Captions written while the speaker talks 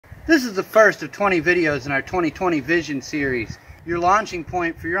This is the first of 20 videos in our 2020 Vision series, your launching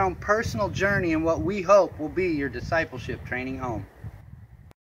point for your own personal journey in what we hope will be your discipleship training home.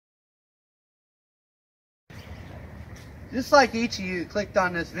 Just like each of you who clicked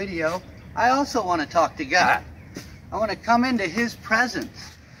on this video, I also want to talk to God. I want to come into His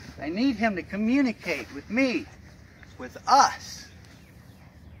presence. I need Him to communicate with me, with us.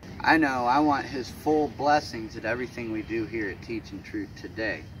 I know I want His full blessings at everything we do here at Teaching Truth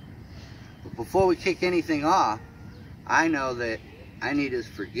today. But before we kick anything off, I know that I need His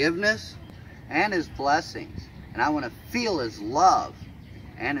forgiveness and His blessings. And I want to feel His love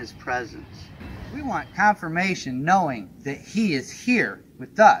and His presence. We want confirmation knowing that He is here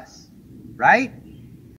with us, right?